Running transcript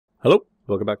Hello,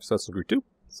 welcome back to Assassin's Creed 2.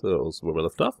 So, this is where we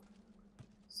left off.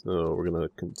 So, we're going to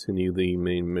continue the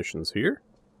main missions here.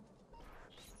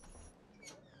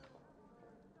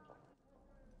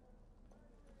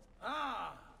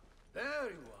 Ah,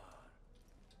 there you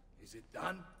are. Is it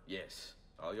done? Yes,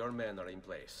 all your men are in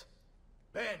place.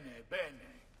 Bene,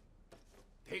 bene.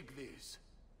 Take this.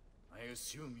 I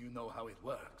assume you know how it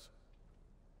works.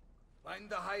 Find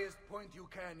the highest point you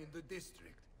can in the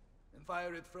district, and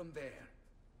fire it from there.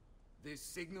 This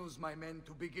signals my men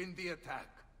to begin the attack.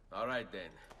 All right then.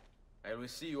 I will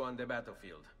see you on the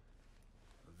battlefield.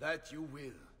 That you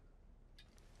will.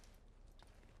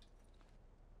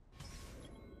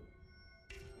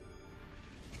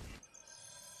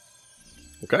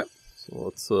 Okay, so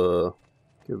let's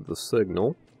give the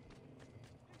signal.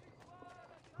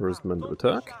 Where's the men to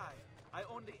attack?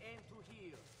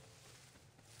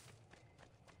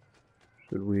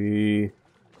 Should we... I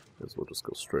guess we'll just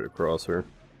go straight across here.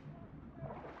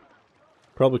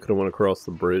 Probably could have went across the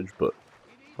bridge, but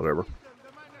whatever.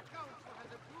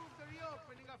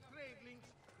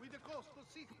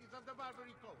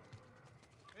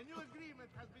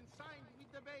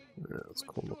 Yeah, let's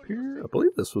come up here. I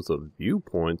believe this was a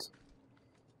viewpoint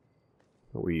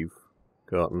that we've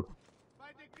gotten.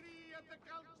 By decree of the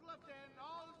Council of Ten,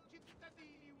 all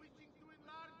cittadini wishing to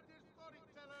enlarge their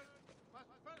storyteller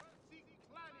must first seek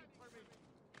planning permission.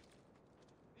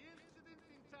 The incident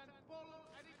in San Polo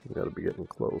and We gotta be getting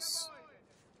close.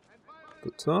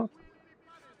 The top.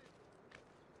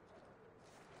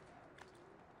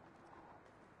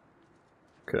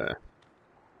 Okay.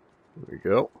 There we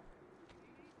go.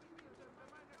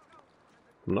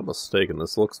 If I'm not mistaken,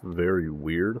 this looks very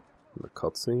weird in the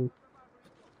cutscene.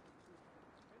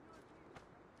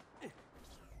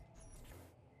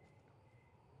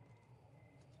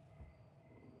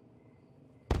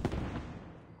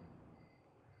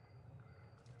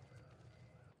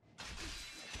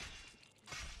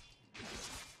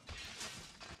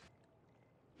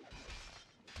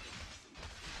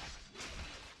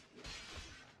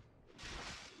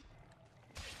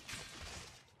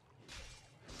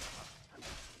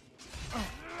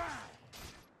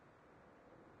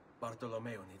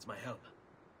 Bartolomeo needs my help.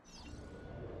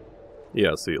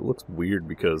 Yeah, see, it looks weird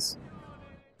because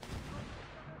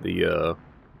the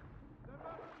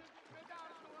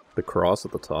cross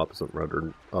at the top isn't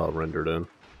rendered in.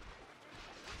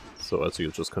 So Ezio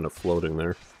is just kind of floating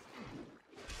there.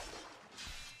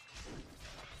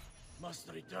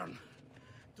 Must return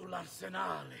to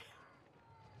l'Arsenale.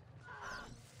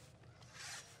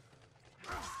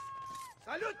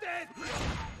 Salute!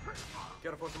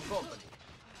 Care for some company?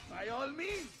 By all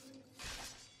means!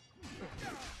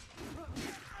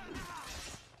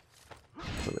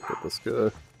 Trying to get this guy.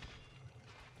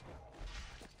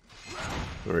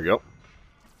 There we go.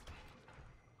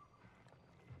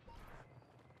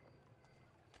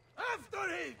 After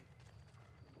him!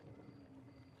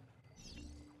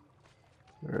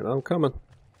 Alright, I'm coming.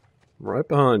 I'm right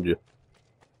behind you.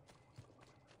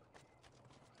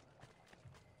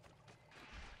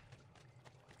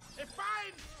 A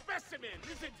fine specimen,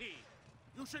 isn't he?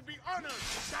 You should be honored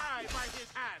to die by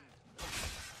his hand.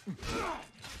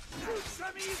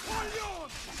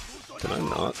 Can I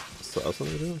not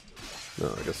assassinate him? No,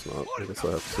 I guess not. I guess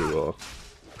I have to,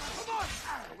 Come on!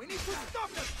 We need to stop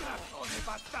the strapone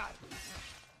bastard!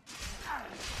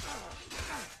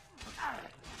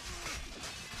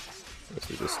 I guess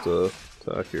we just,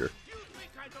 attack here. You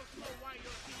think I don't know why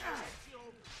you're here, Ezio,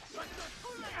 but you're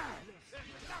too late.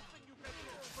 There's nothing you can do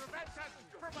to prevent us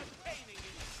from attaining it.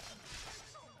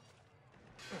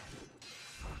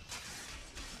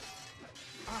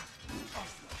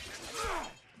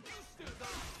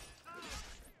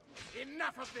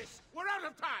 Enough of this! We're out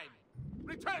of time!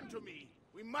 Return to me!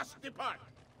 We must depart!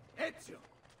 Ezio,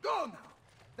 go now!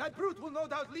 That brute will no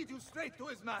doubt lead you straight to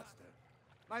his master.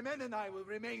 My men and I will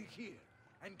remain here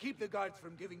and keep the guards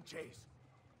from giving chase.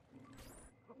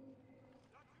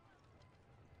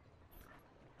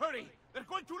 Hurry! They're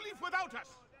going to leave without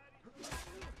us!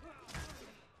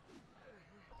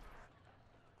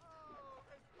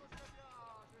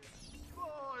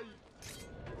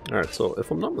 Alright, so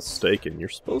if I'm not mistaken, you're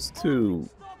supposed to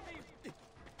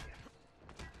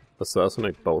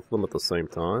assassinate both of them at the same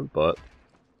time, but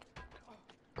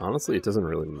honestly it doesn't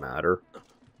really matter.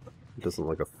 It doesn't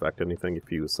like affect anything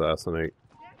if you assassinate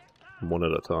one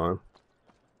at a time.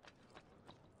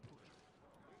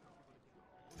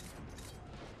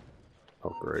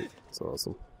 Oh great, that's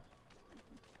awesome.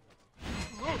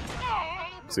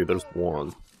 See, there's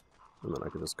one, and then I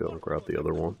can just go and grab the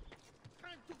other one.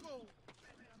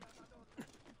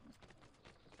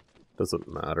 Doesn't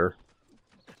matter.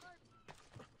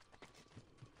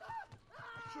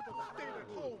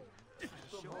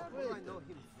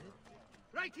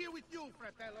 Right here with you,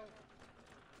 fratello.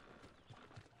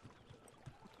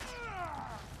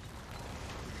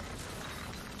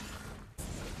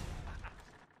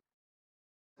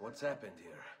 What's happened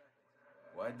here?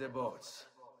 Why the boats?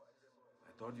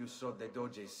 I thought you sought the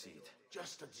Doge's seat.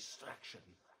 Just a distraction.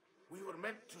 We were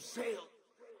meant to sail.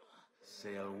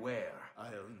 Sail where?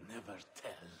 I'll never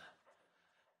tell.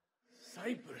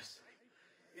 Cyprus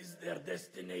is their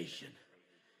destination.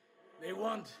 They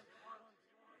want...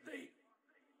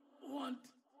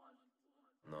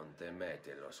 Non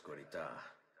temete l'oscurità.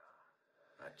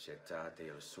 Accettate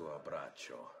il suo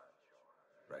abbraccio.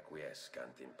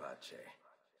 Requiescant in pace.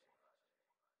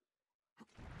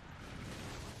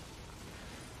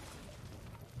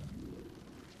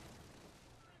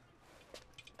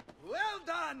 Well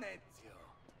done, Ezio.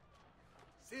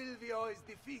 Silvio is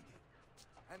defeated,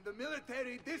 and the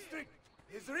military district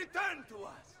is returned to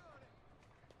us.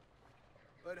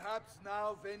 Perhaps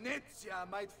now Venezia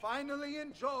might finally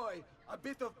enjoy a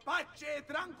bit of pace e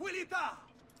tranquillità.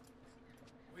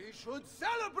 We should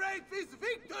celebrate this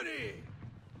victory!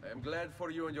 I am glad for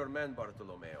you and your men,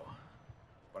 Bartolomeo.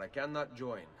 But I cannot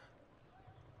join.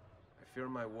 I fear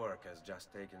my work has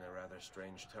just taken a rather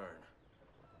strange turn.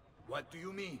 What do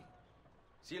you mean?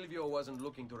 Silvio wasn't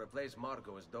looking to replace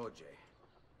Marco as Doge.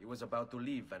 He was about to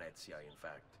leave Venezia, in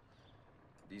fact.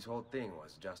 This whole thing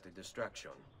was just a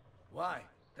distraction. Why?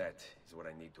 That is what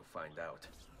I need to find out.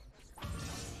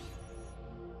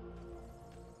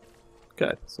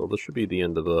 Okay, so this should be the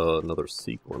end of another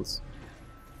sequence.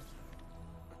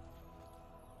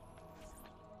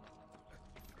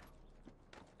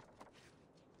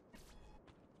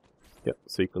 Yep,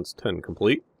 sequence 10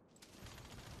 complete.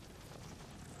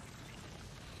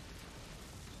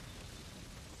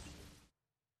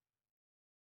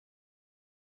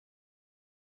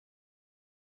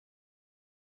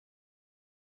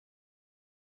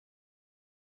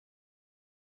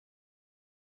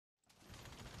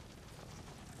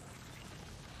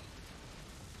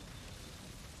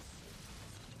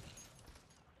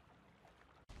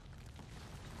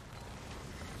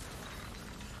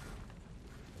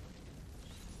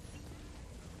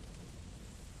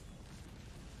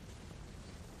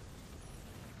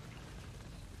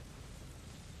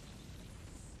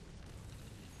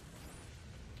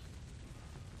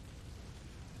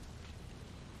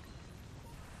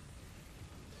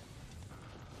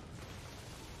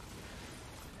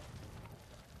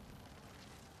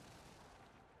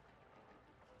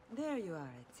 There you are,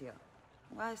 Ezio.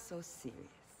 Why so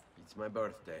serious? It's my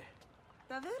birthday.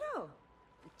 Davvero?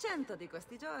 100 di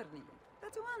questi giorni.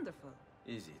 That's wonderful.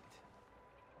 Is it?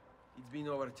 It's been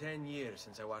over 10 years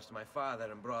since I watched my father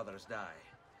and brothers die.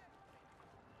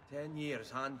 10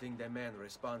 years hunting the men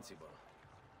responsible.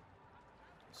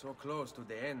 So close to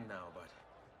the end now, but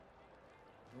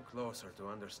no closer to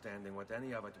understanding what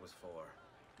any of it was for.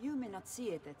 You may not see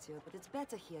it, Ezio, but it's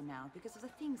better here now because of the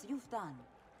things you've done.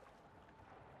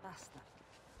 Basta.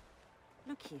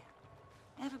 Look here.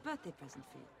 I have a birthday present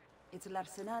for you. It's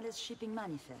l'Arsenale's shipping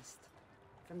manifest.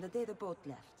 From the day the boat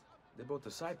left. The boat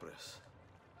to Cyprus?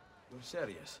 You're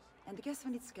serious? And guess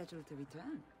when it's scheduled to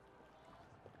return?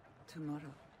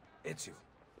 Tomorrow. Ezio,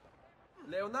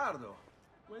 Leonardo!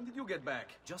 When did you get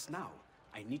back? just now.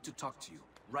 I need to talk to you,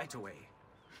 right away.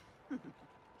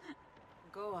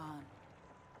 Go on.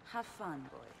 Have fun,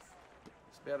 boys.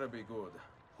 This better be good.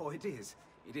 Oh, it is.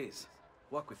 It is.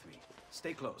 Walk with me.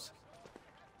 Stay close.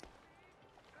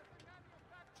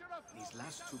 These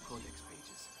last two codex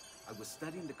pages. I was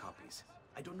studying the copies.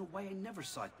 I don't know why I never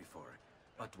saw it before.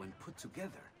 But when put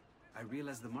together, I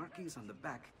realized the markings on the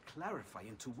back clarify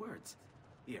into words.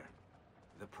 Here.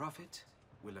 The prophet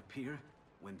will appear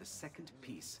when the second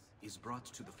piece is brought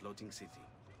to the floating city.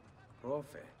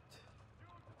 Prophet.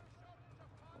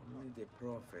 Only the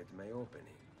prophet may open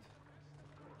it.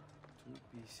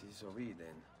 2 pieces of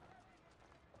Eden.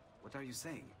 What are you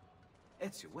saying?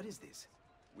 Ezio, what is this?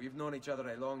 We've known each other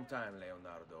a long time,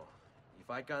 Leonardo.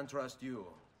 If I can't trust you,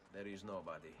 there is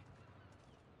nobody.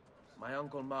 My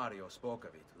uncle Mario spoke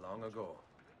of it long ago.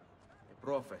 A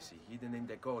prophecy hidden in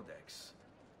the Codex.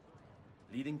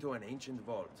 Leading to an ancient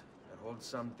vault that holds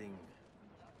something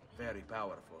very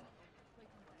powerful.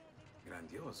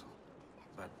 Grandioso.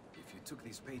 But if you took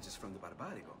these pages from the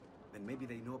Barbarigo, then maybe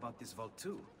they know about this vault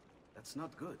too. That's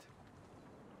not good.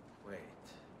 Wait.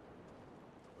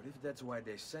 What if that's why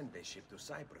they sent the ship to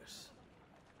Cyprus?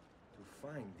 To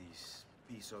find this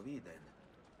piece of Eden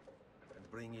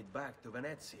and bring it back to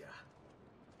Venezia.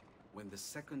 When the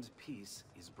second piece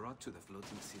is brought to the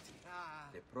floating city.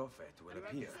 The prophet will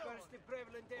appear.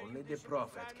 Only the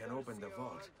prophet can open the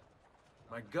vault.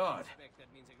 My God.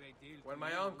 When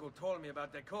my uncle told me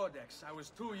about the Codex, I was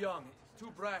too young,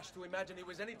 too brash to imagine it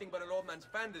was anything but an old man's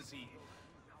fantasy.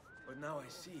 But now I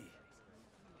see.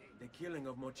 The killing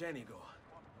of Mocenigo,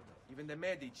 even the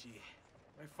Medici,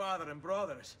 my father and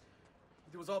brothers.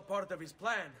 It was all part of his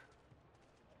plan.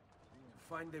 To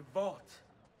find the vault.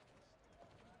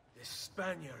 The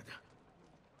Spaniard.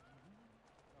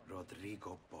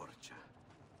 Rodrigo Borgia.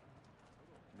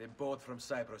 The boat from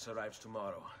Cyprus arrives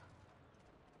tomorrow.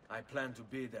 I plan to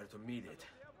be there to meet it.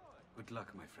 Good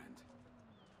luck, my friend.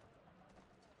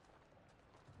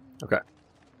 Okay.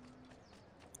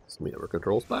 So we have our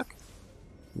controls back.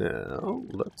 Now,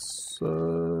 let's,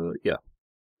 yeah.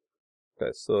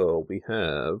 Okay, so we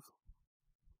have,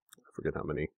 I forget how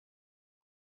many.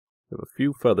 We have a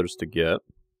few feathers to get.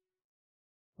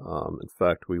 In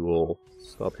fact, we will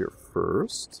stop here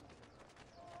first,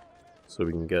 so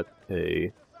we can get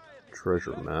a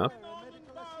treasure map.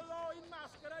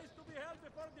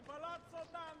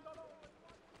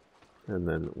 And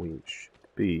then we should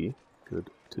be good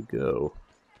to go.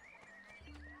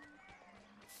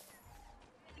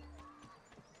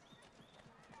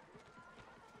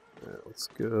 Alright, let's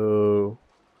go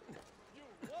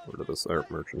over to this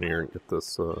art merchant here and get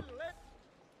this, okay,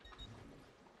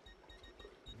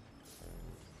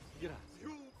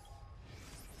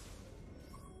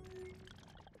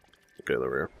 there we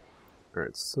are.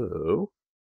 Alright, so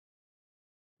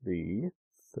the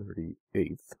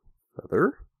 38th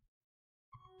feather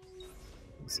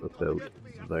is about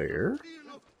there.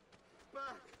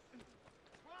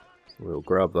 So we'll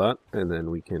grab that, and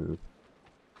then we can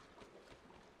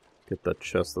get that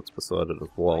chest that's beside it as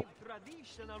well.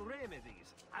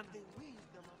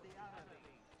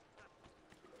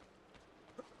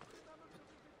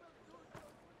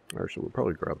 Actually, we'll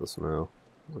probably grab this now.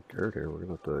 Look, Garrett here, we're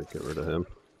gonna have to get rid of him.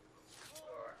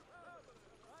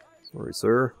 Sorry,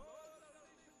 sir.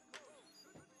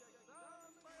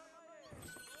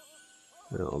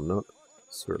 Now, I'm not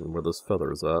certain where this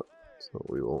feather is at, so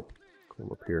we will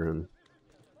come up here and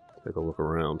take a look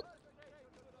around.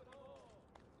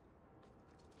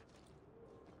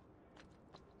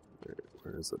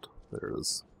 Where is it? There it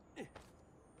is.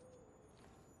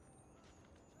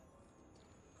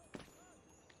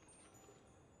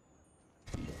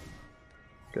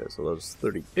 Okay, so that's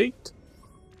 38.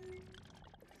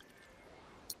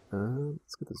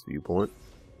 Let's get this viewpoint.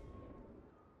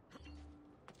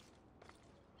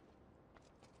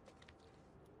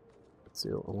 Let's see,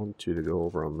 I wanted you to go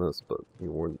over on this, but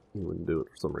you wouldn't do it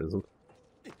for some reason.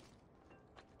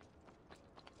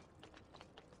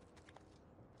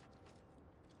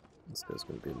 This guy's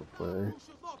gonna be in the play.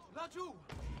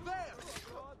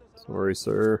 Sorry,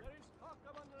 sir.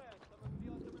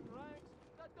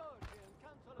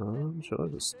 Should I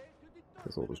just...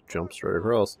 guess I'll just jump straight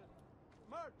across.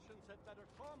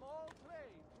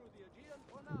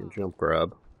 You can jump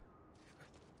grab.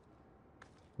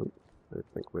 Oop, I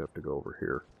think we have to go over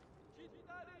here.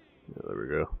 Yeah, there we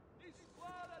go.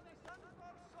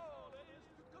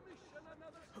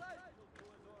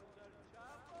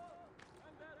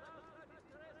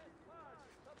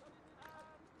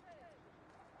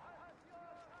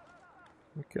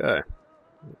 Okay,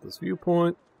 get this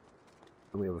viewpoint,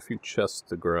 and we have a few chests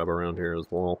to grab around here as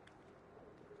well.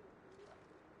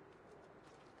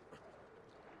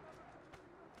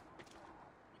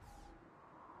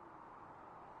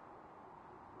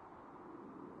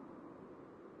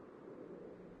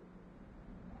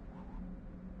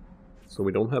 So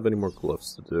we don't have any more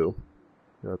glyphs to do.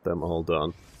 Got them all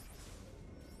done.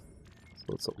 So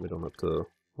that's something we don't have to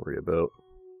worry about.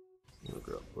 I'll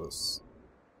grab this.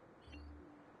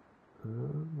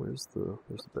 Where's the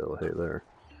bale of hay there?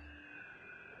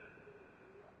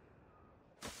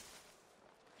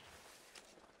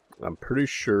 I'm pretty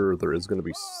sure there is going to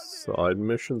be side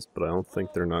missions, but I don't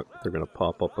think they're going to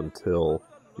pop up until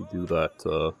we do that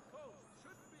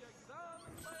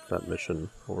that mission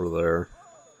over there.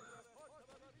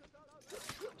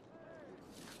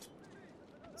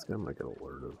 This guy might get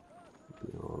alerted, to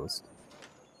be honest.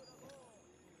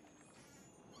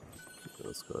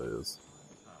 This guy is.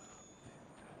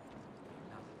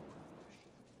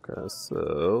 Okay,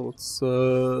 so let's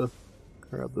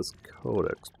grab this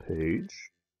codex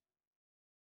page.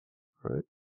 Right?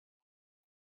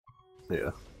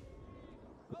 Yeah.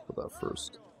 Look for that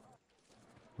first.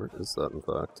 Where is that, in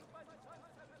fact?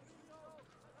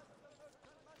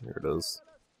 Here it is.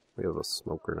 We have a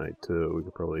smoker night too. We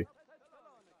could probably.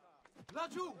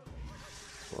 Well,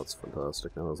 that's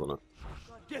fantastic now, isn't it?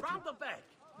 Get round the back.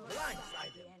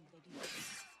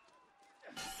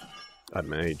 I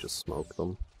may just smoke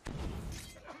them.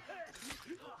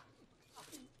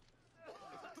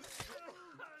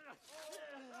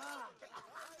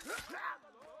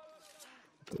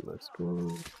 Next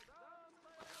one.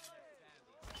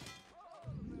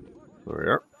 There we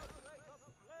are.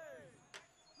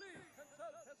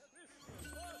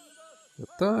 Get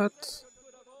that.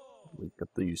 We got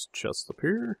these chests up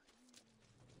here.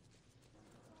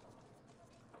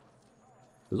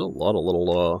 There's a lot of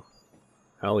little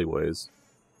alleyways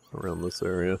around this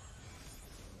area.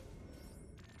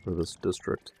 Or this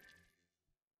district.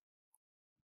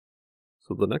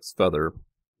 So the next feather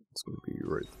is going to be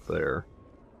right there.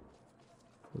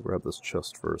 I'll grab this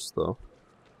chest first, though.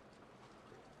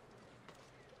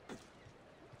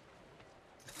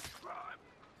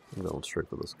 I'm going straight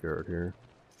for this guard here.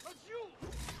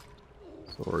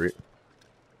 Sorry.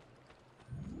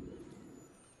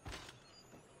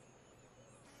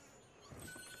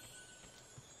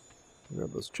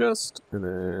 Grab this chest, and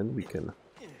then we can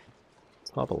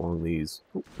hop along these.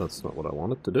 Oh, that's not what I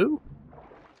wanted to do.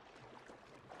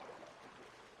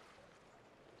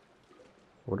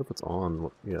 I wonder if it's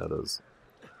on. Yeah, it is.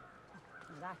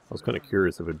 I was kind of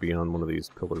curious if it'd be on one of these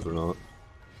pillars or not.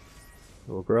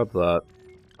 We'll grab that.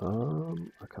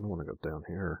 I kind of want to go down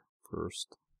here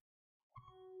first.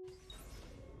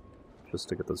 Just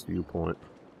to get this viewpoint.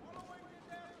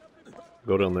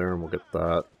 Go down there and we'll get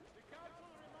that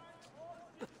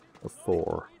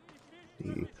before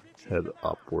we head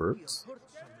upwards.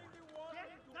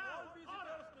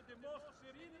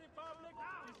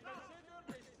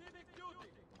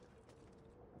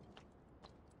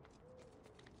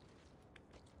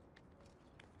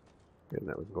 Okay,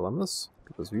 now we can go on this,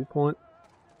 get this viewpoint,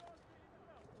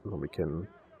 and then we can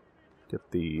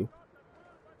get the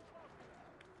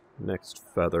next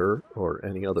feather or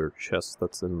any other chest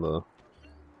that's in the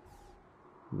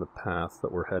path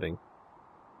that we're heading.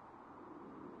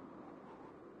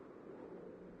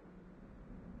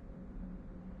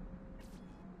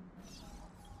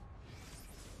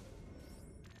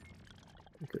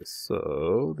 Okay,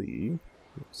 so the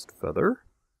next feather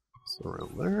is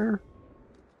around there.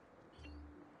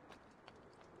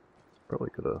 Probably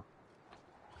could have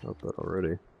got that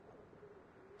already.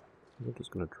 I'm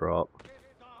just gonna drop.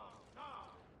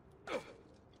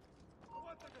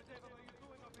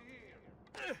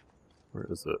 Where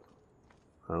is it?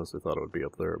 I honestly thought it would be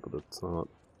up there, but it's not.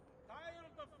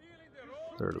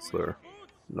 There it is there.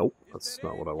 Nope, that's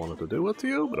not what I wanted to do with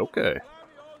you, but okay.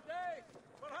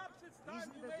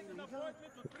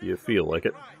 If you feel like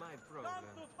it.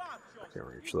 I can't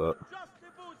reach that.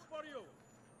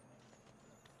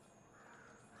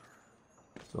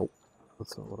 Nope,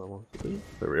 that's not what I wanted to do.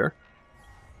 There we are.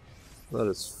 That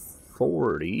is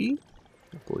 40,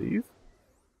 I believe.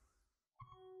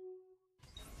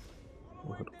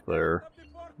 We'll head up there,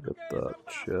 get that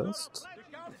chest.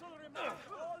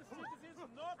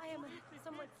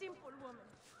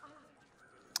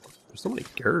 There's so many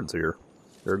guards here,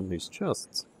 guarding these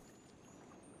chests.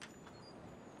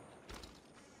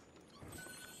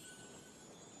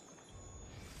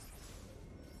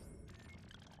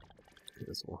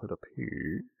 Okay, so we'll head up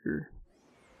here.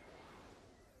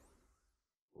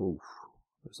 Oof,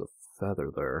 there's a feather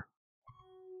there.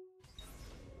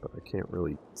 But I can't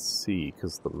really see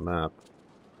because the map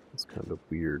is kind of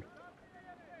weird.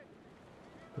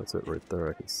 That's it right there,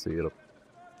 I can see it up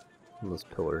on this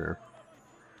pillar here.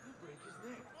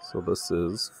 So this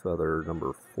is feather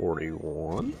number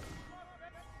 41.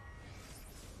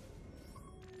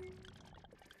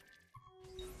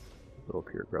 Go up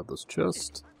here, grab this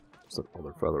chest. There's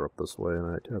another feather up this way, and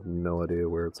I have no idea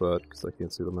where it's at because I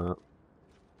can't see the map.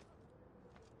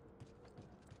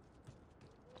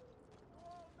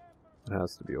 It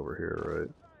has to be over here, right?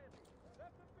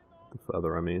 The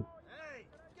feather, I mean.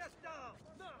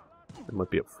 It might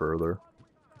be up further.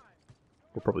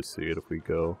 We'll probably see it if we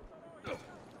go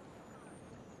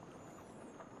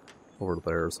over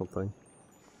there or something.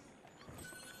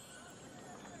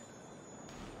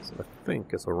 So I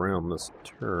think it's around this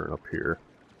turn up here.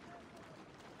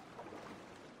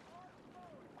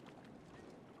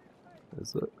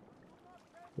 Is it?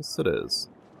 Yes, it is.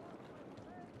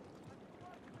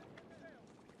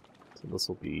 So this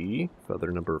will be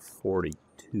feather number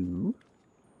 42.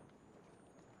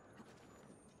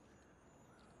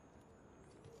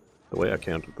 The way I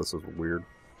counted this is weird.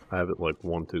 I have it like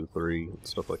 1, 2, 3 and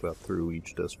stuff like that through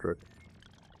each district.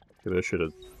 Maybe I should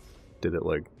have did it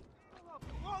like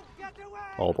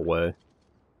all the way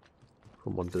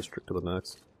from one district to the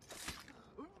next.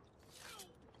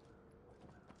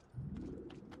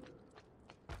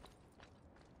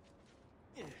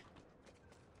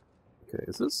 Okay,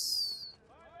 is this...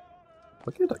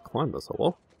 Why can't I climb this?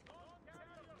 Hello?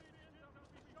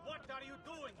 What are you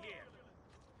doing here?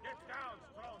 Get down,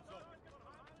 Stronzo.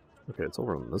 Okay, it's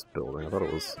over in this building. I thought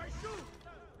it was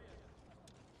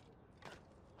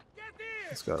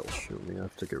This guy will shoot me. I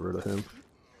have to get rid of him.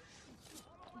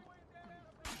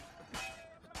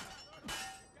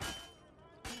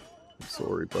 I'm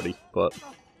sorry, buddy, but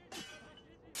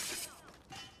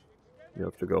you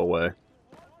have to go away.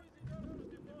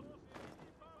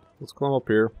 Let's climb up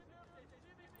here.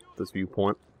 This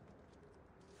viewpoint.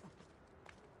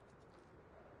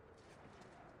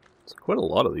 There's quite a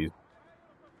lot of these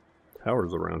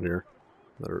towers around here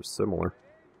that are similar.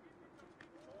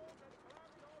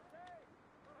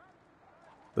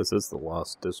 This is the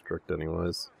Lost District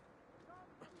anyways,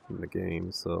 in the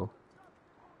game, so...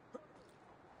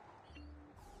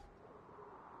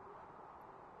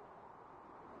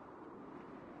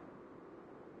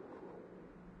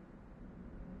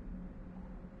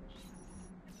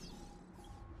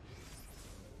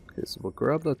 Okay, so we'll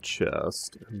grab that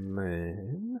chest, and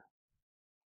then...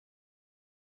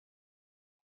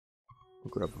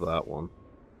 we'll grab that one.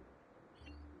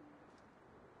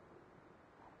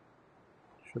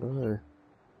 Should I?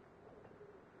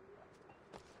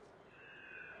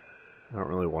 I don't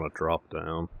really want to drop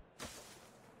down.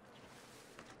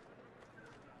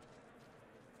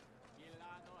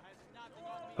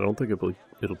 I don't think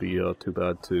it'll be too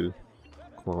bad to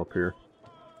climb up here,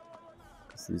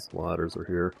 because these ladders are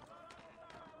here.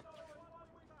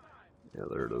 Yeah,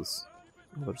 there it is.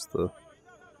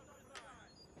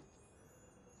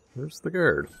 There's the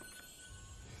guard.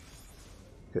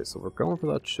 Okay, so we're going for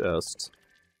that chest.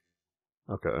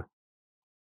 Okay.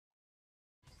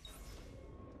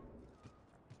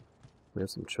 We have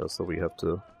some chests that we have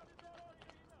to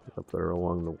get up there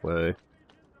along the way.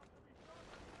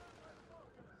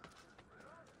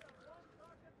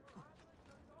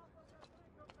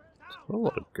 There's a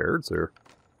lot of guards here.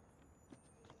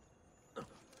 They're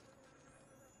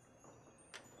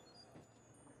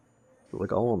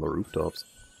like all on the rooftops.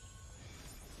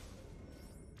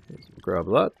 Okay, so we'll grab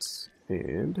that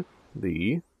and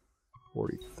the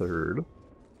 43rd.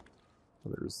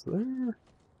 There's there.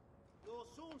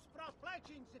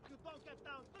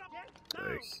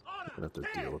 Okay, I'm gonna have to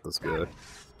deal with this guy.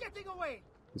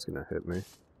 He's gonna hit me.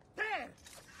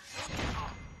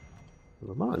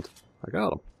 Never mind, I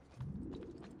got him.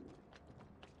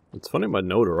 It's funny, my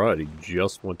notoriety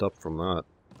just went up from that.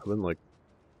 I've been like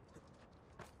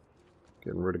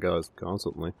getting rid of guys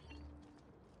constantly.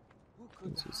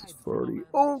 This is 40.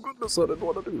 Oh goodness, I didn't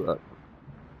want to do that.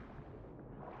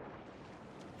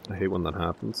 I hate when that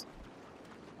happens.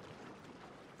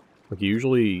 Like,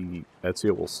 usually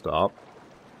Ezio will stop.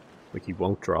 Like, he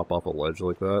won't drop off a ledge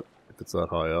like that if it's that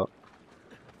high up.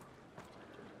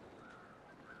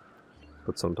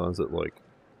 But sometimes it, like,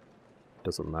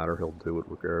 doesn't matter, he'll do it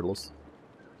regardless.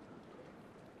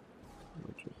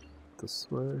 This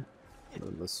way, and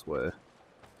then this way.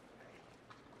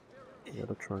 I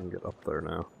gotta try and get up there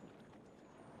now.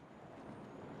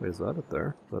 Wait, is that it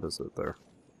there? That is it there.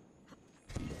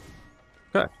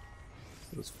 Okay.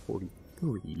 That is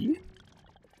 43.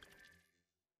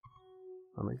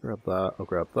 I'm gonna grab that. I'll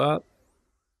grab that,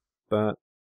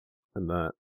 and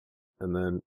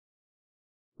then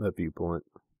that viewpoint.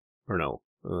 Or no,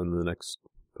 and then the next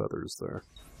feather's there.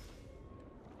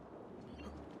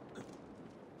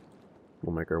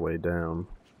 We'll make our way down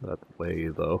that way,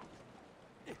 though.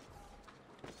 You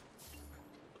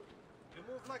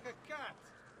move like a cat.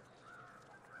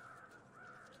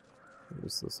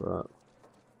 Where's this at?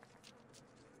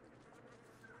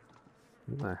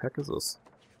 What the heck is this?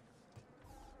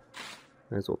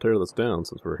 May as well tear this down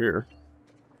since we're here.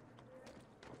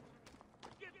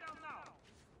 Get down now.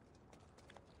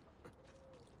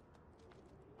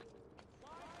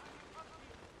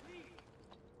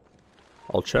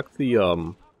 I'll check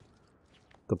the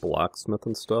blacksmith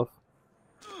and stuff.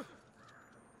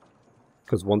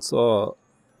 Because once, I'll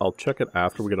check it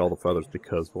after we get all the feathers,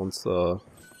 because once,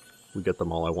 we get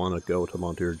them all, I want to go to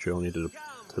Montergione to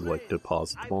like,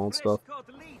 deposit them all and stuff.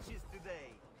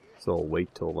 So I'll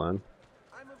wait till then.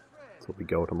 So we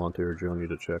go to Montergione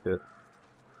to check it.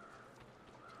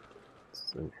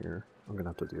 It's in here. I'm gonna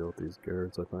have to deal with these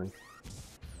guards, I think.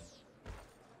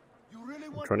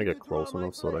 I'm trying to get close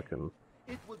enough so that I can...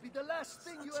 It would be the last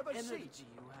thing you ever see.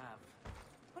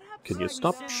 Can you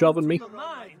stop shoving me?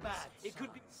 It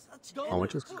could be Oh, I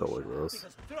just go like this.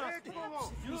 There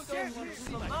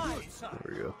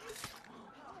we go.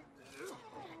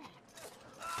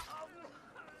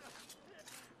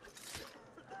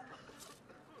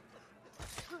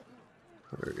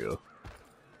 There we go.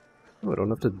 Oh, I don't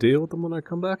have to deal with them when I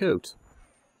come back out.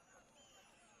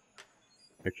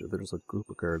 Actually, there's a group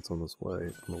of guards on this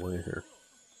way, on the way here.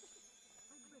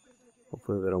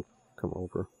 Hopefully they don't come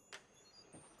over.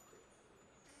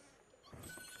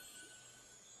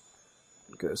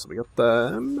 Okay, so we got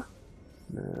them.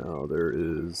 Now there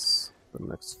is the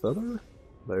next feather.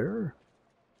 There.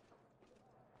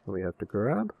 That we have to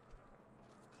grab.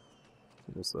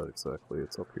 Where's that exactly?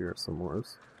 It's up here somewhere.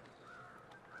 Is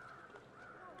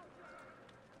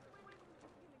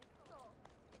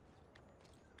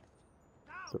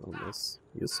it on this?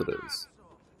 Yes, it is.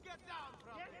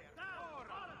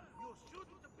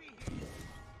 Okay,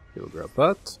 we'll grab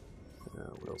that.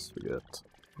 What else do we get?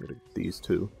 I'm gonna get these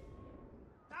two.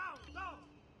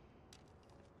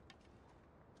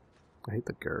 I hate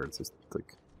the guards. It's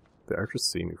like they actually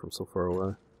see me from so far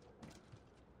away.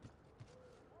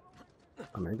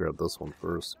 I may grab this one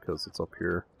first because it's up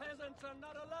here. Peasants are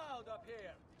not allowed up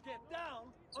here. Get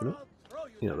down, So, or I'll throw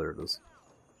you yeah, down. there it is.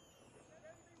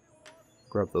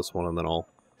 Grab this one and then I'll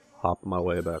hop my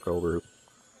way back over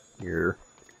here.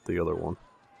 The other one.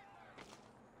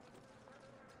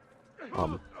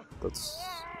 That's.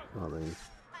 I mean,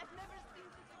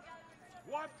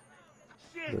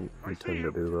 didn't intend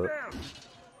to do that.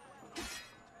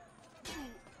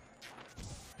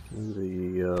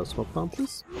 The smoke bomb,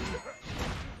 please.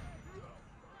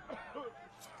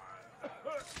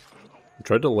 I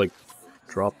tried to like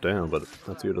drop down, but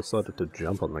that's you decided to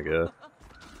jump on the guy.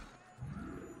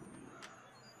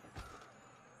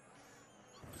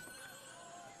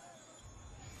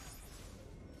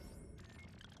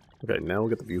 Okay, now we'll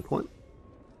get the viewpoint.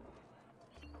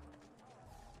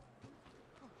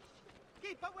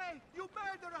 Keep away, you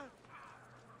murderer!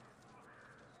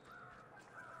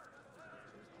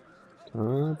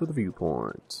 Time for the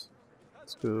viewpoint.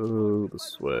 Let's go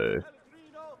this way.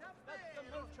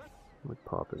 Like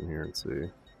pop in here and see.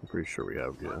 I'm pretty sure we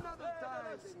have, yeah.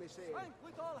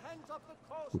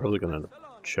 I'm probably gonna end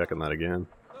up checking that again.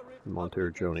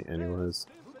 Monterey Joni anyways.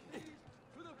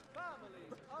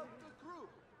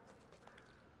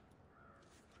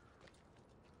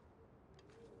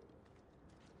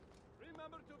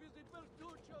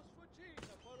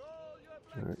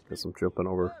 Alright, guess I'm jumping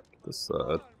over this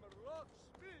side.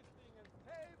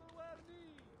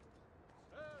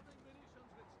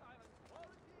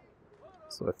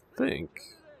 So I think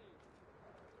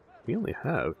we only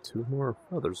have 2 more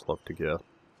feathers left to get.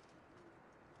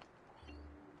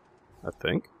 I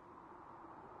think.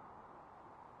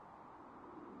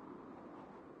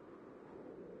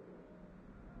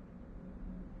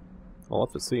 I'll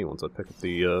have to see once I pick up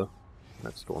the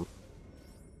next one.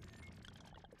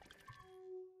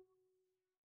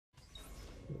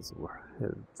 So we're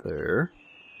headed there.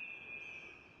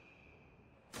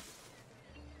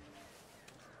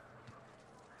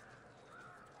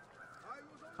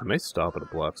 I may stop at a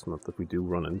blacksmith if we do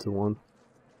run into one.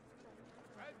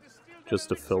 Just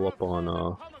to fill up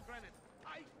on,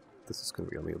 this is going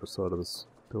to be on the other side of this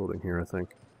building here, I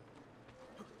think.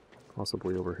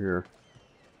 Possibly over here.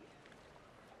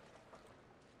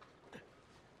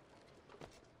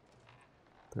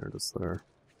 There it is there.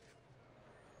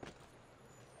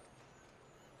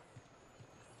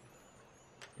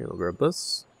 Okay, we'll grab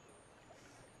this.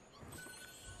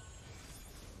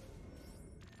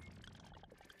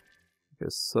 Okay,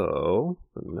 so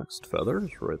the next feather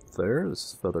is right there. This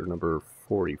is feather number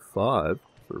 45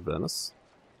 for Venice.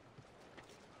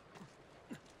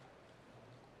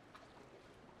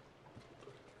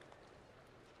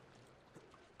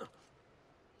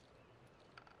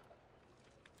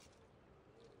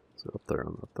 Is it up there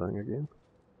on that thing again?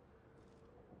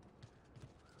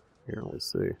 Here, let me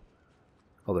see.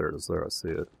 Oh, there it is. There, I see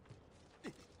it.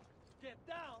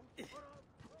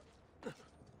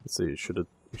 Let's see. It should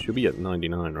be at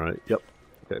 99, right? Yep.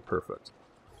 Okay, perfect.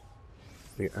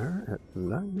 We are at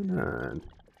 99.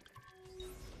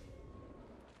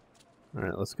 All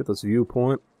right, let's get this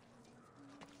viewpoint.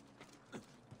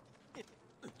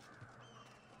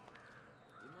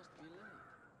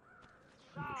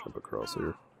 Jump across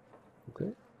here.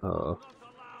 Okay.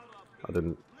 I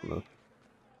didn't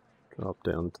drop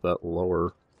down to that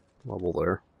lower level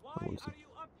there. I want to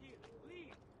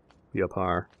be up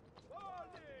higher.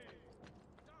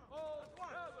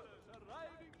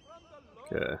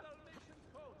 Okay.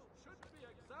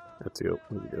 That's it.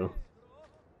 There we go.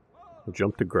 I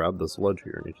jumped to grab this ledge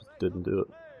here and he just didn't do it.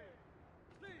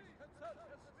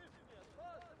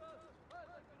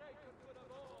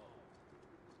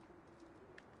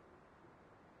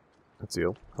 That's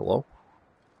you. Hello?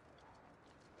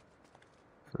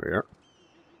 There we are.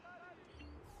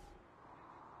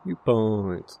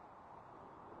 Viewpoint.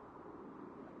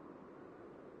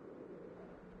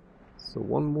 So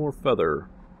one more feather.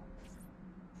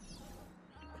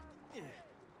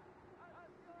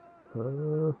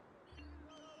 Alright,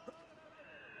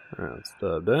 let's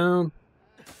dive down.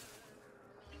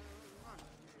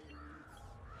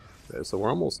 Okay, so we're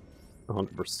almost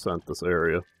 100% this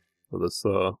area, or this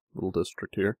little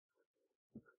district here.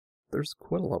 There's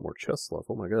quite a lot more chests left,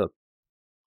 oh my god.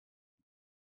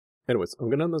 Anyways, I'm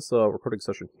gonna end this recording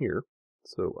session here,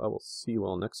 so I will see you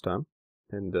all next time,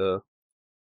 and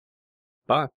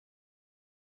bye!